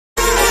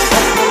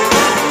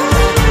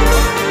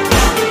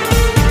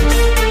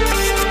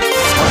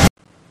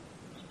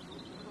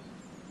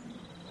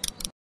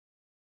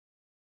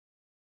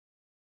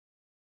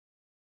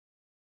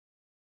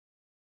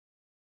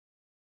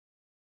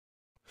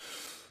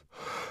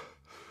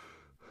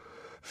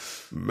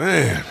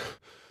Man.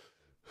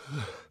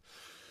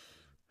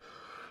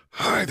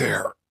 Hi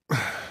there.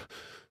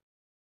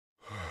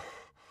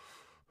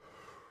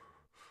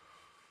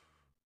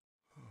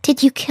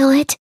 Did you kill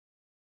it?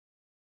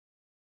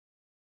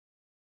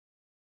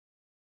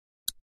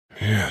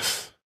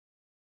 Yes.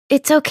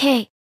 It's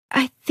okay.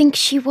 I think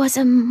she was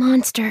a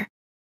monster.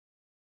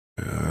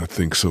 I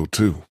think so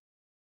too.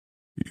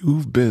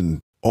 You've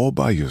been all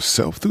by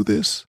yourself through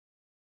this?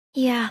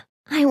 Yeah,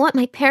 I want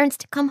my parents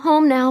to come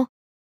home now.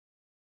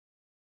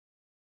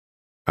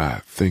 I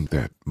think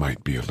that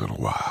might be a little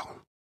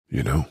while,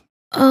 you know?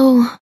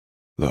 Oh.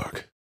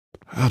 Look,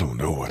 I don't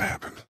know what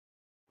happened,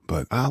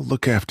 but I'll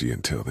look after you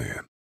until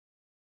then.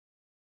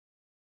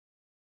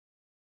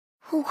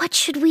 What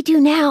should we do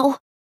now?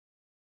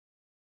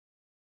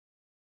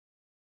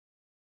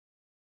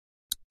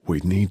 We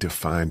need to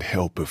find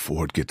help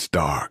before it gets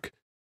dark.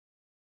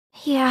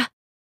 Yeah,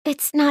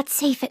 it's not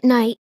safe at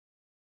night.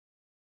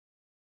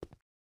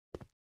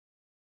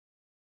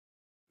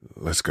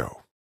 Let's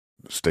go.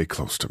 Stay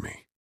close to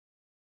me.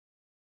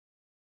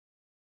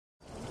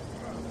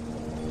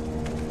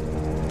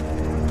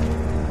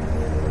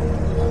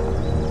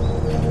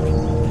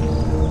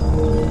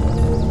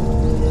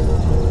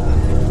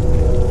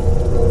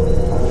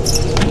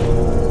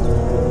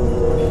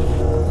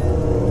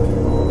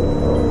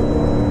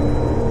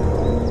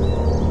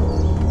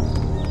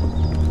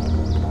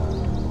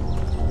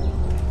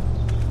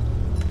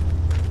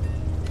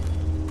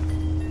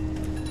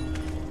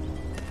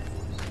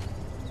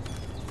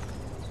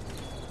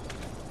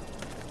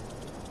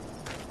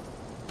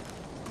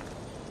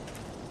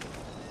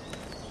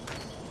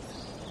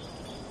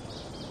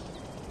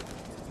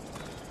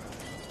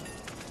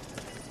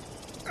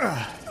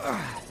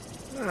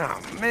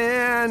 Oh,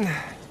 man.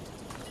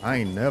 I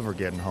ain't never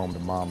getting home to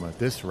Mama at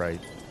this rate.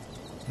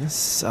 This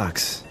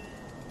sucks.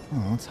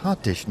 Oh, it's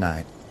hot dish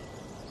night.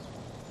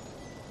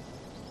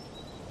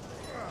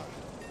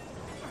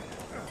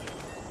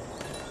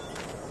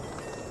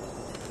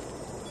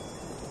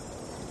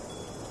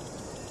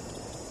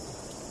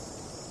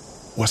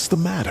 What's the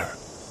matter?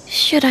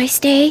 Should I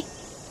stay?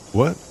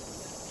 What?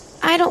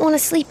 I don't want to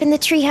sleep in the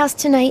treehouse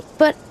tonight,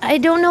 but I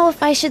don't know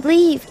if I should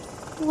leave.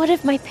 What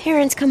if my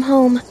parents come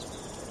home?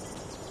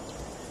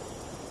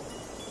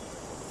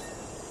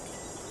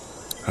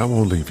 I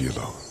won't leave you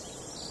alone.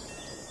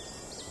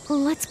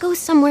 Let's go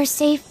somewhere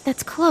safe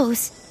that's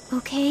close,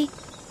 okay?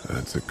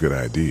 That's a good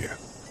idea.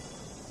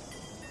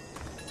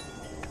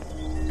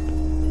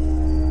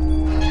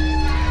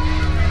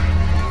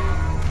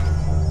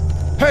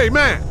 Hey,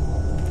 man!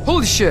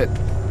 Holy shit!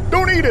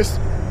 Don't eat us!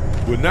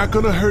 We're not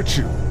gonna hurt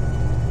you.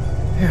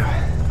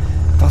 Yeah.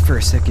 Thought for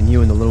a second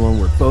you and the little one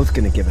were both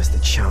gonna give us the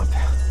chomp.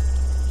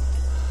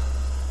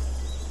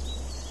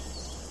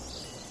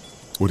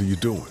 What are you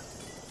doing?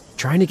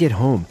 Trying to get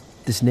home.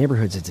 This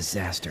neighborhood's a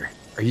disaster.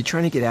 Are you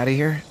trying to get out of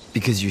here?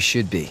 Because you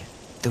should be.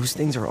 Those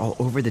things are all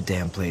over the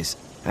damn place.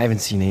 I haven't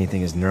seen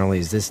anything as gnarly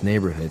as this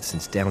neighborhood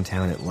since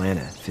downtown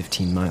Atlanta,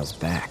 15 miles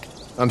back.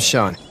 I'm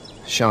Sean.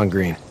 Sean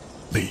Green.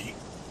 Lee,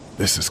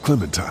 this is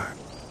Clementine.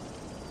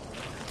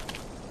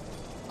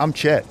 I'm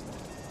Chet.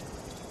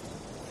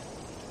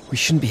 We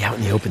shouldn't be out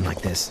in the open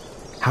like this.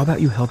 How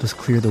about you help us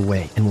clear the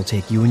way, and we'll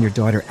take you and your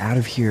daughter out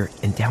of here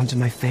and down to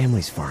my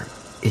family's farm.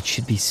 It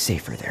should be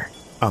safer there.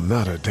 I'm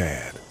not her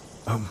dad.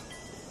 I'm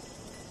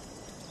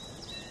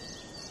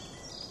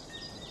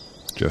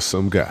just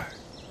some guy.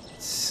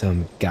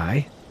 Some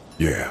guy?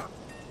 Yeah.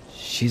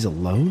 She's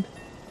alone?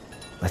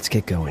 Let's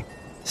get going.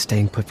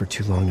 Staying put for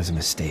too long is a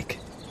mistake.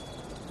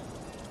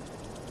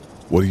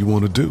 What do you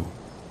want to do?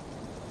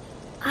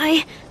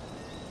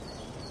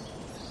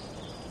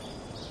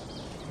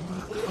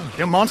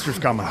 Them monsters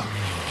coming.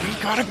 We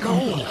gotta go.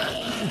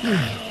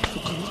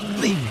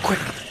 Lee, quick,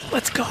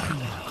 let's go.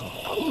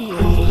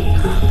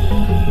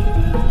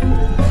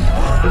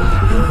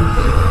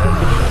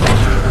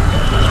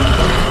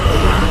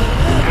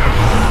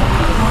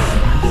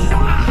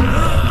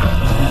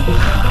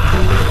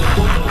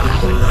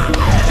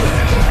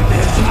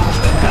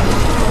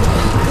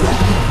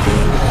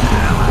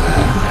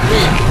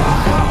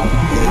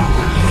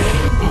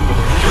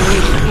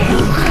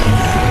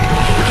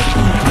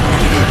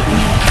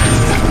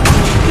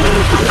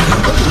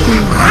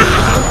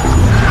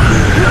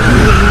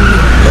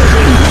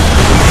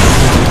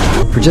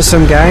 For just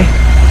some guy,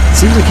 it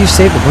seems like you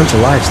saved a bunch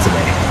of lives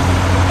today.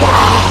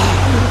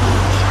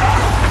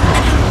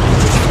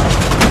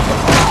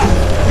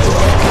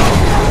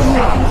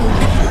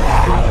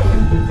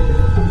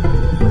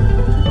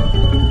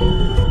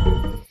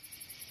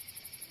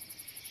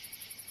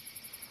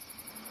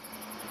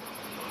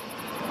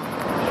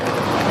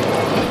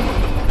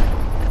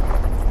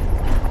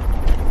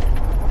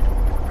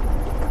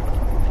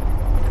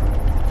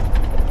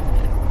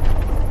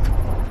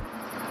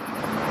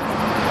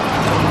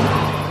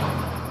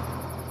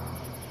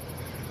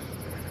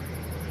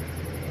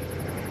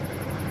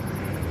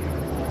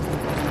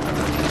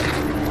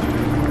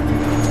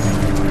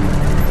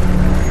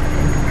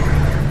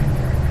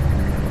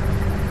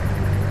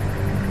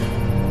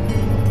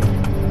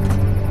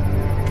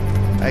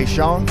 Hey,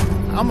 Sean,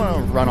 I'm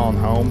gonna run on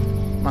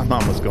home. My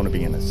mama's gonna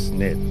be in a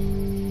snit.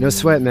 No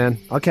sweat, man.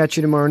 I'll catch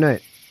you tomorrow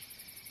night.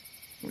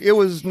 It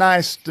was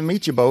nice to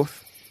meet you both.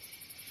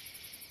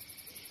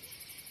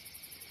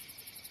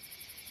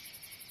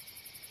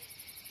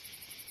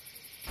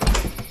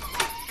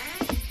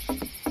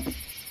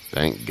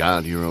 Thank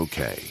God you're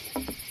okay.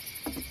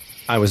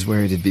 I was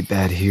worried it'd be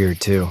bad here,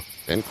 too.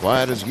 Been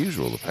quiet as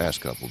usual the past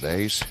couple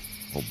days.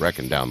 Old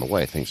Brecken down the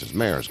way thinks his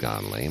mare's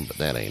gone lame, but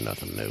that ain't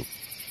nothing new.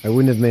 I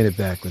wouldn't have made it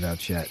back without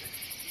Chet.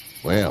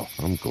 Well,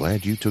 I'm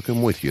glad you took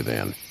him with you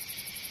then.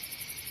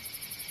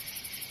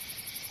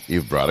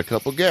 You've brought a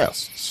couple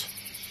guests.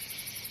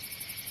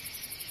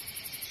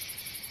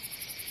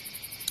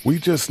 We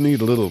just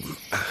need a little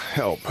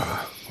help.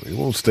 We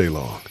won't stay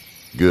long.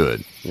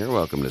 Good. You're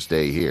welcome to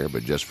stay here,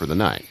 but just for the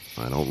night.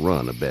 I don't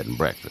run a bed and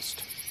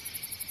breakfast.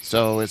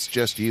 So it's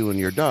just you and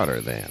your daughter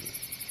then?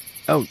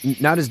 Oh,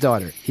 not his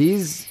daughter.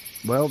 He's,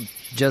 well,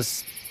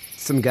 just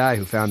some guy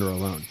who found her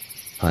alone.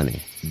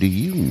 Honey, do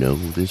you know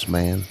this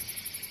man?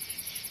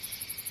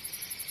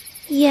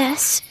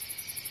 Yes.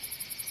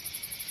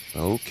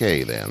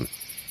 Okay, then.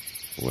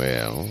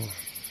 Well,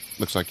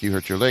 looks like you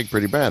hurt your leg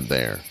pretty bad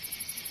there.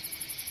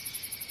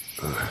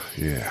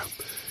 Yeah,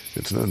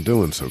 it's not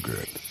doing so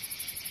good.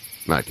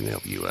 I can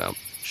help you out.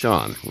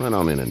 Sean, run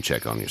on in and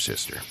check on your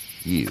sister.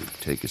 You,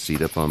 take a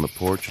seat up on the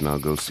porch and I'll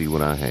go see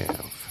what I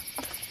have.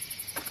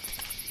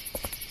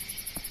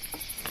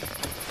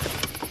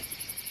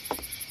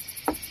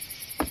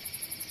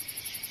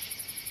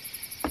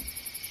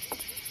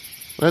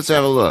 Let's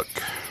have a look.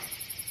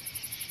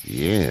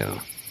 Yeah,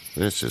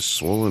 this is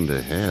swollen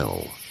to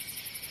hell.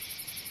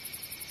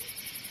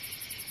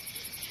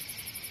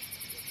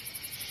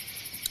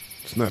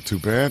 It's not too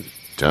bad.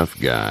 Tough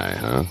guy,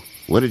 huh?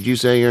 What did you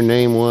say your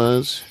name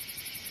was?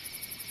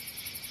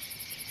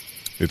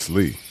 It's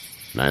Lee.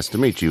 Nice to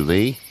meet you,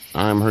 Lee.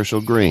 I'm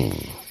Herschel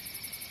Green.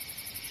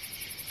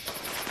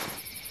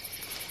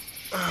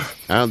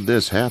 How'd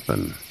this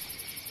happen?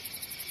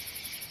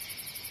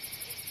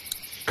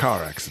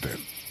 Car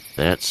accident.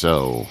 That's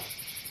so.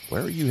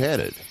 Where are you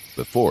headed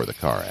before the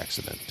car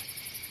accident?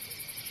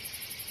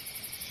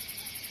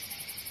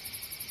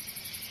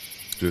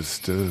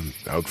 Just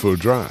out for a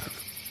drive.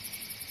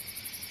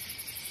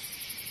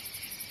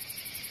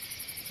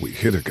 We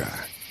hit a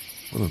guy.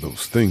 One of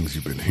those things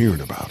you've been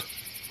hearing about.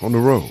 On the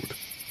road.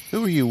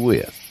 Who are you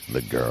with?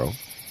 The girl?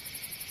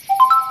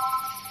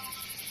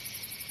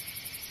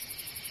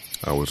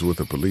 I was with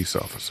a police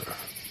officer.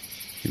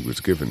 He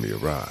was giving me a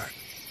ride.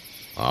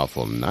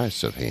 Awful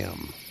nice of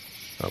him.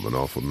 I'm an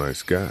awful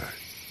nice guy.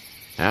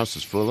 House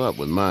is full up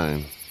with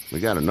mine.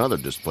 We got another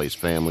displaced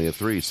family of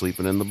 3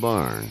 sleeping in the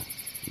barn.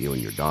 You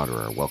and your daughter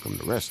are welcome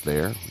to rest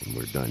there when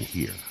we're done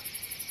here.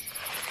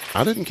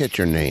 I didn't catch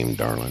your name,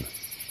 darling.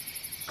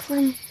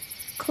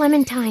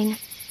 Clementine.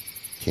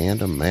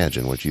 Can't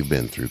imagine what you've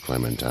been through,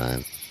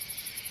 Clementine.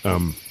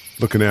 I'm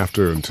looking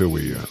after her until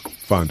we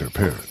find her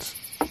parents.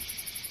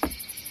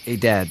 Hey,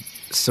 Dad,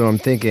 so I'm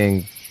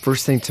thinking,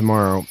 first thing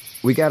tomorrow,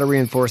 we gotta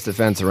reinforce the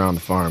fence around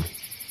the farm.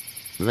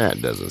 That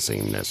doesn't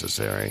seem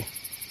necessary.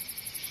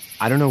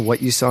 I don't know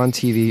what you saw on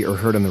TV or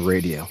heard on the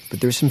radio,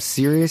 but there's some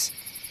serious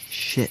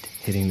shit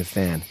hitting the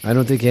fan. I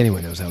don't think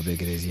anyone knows how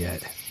big it is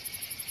yet.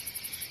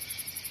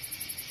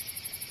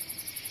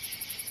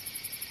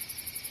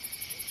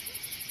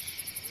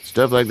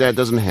 Stuff like that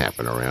doesn't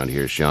happen around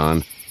here,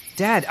 Sean.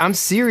 Dad, I'm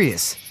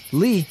serious.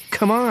 Lee,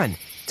 come on.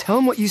 Tell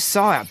him what you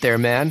saw out there,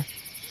 man.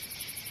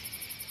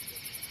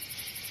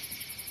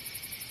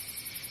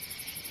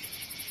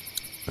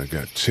 I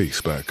got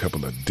chased by a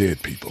couple of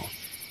dead people.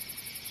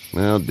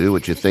 Well, do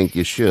what you think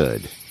you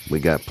should. We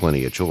got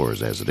plenty of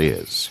chores as it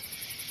is.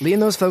 Lee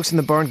and those folks in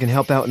the barn can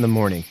help out in the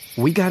morning.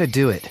 We gotta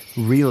do it.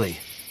 Really.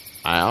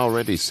 I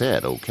already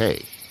said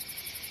okay.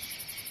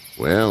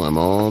 Well, I'm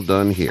all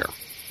done here.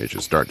 It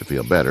should start to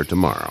feel better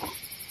tomorrow.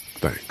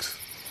 Thanks.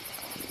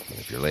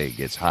 If your leg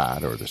gets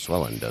hot or the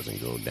swelling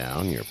doesn't go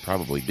down, you're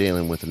probably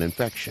dealing with an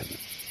infection.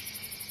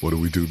 What do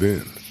we do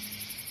then?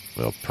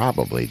 We'll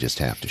probably just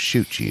have to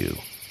shoot you.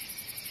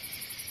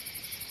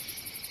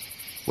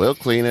 We'll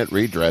clean it,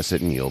 redress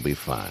it, and you'll be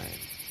fine.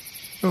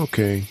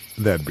 Okay,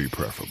 that'd be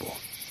preferable.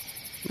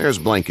 There's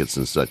blankets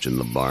and such in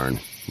the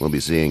barn. We'll be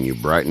seeing you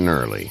bright and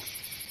early.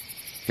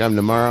 Come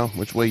tomorrow,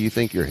 which way you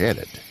think you're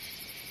headed?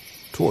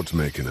 Towards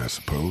Macon, I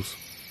suppose.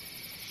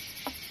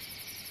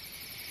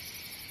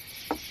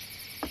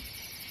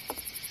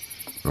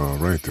 All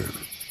right, then.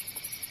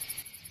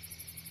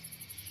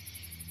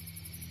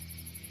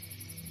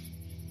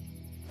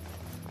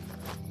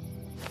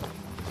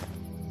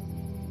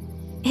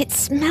 It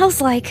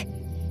smells like...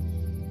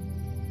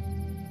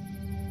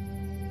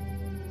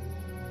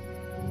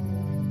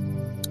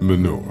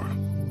 Manure.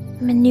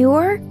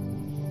 manure?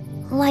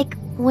 Like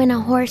when a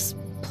horse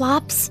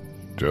plops?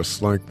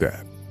 Just like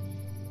that.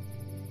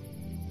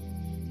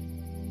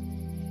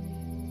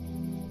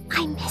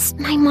 I miss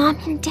my mom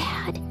and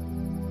dad.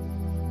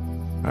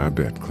 I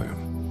bet,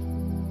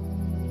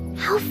 Clem.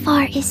 How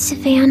far is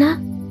Savannah?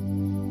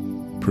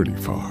 Pretty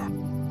far.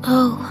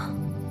 Oh,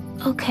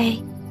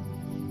 okay.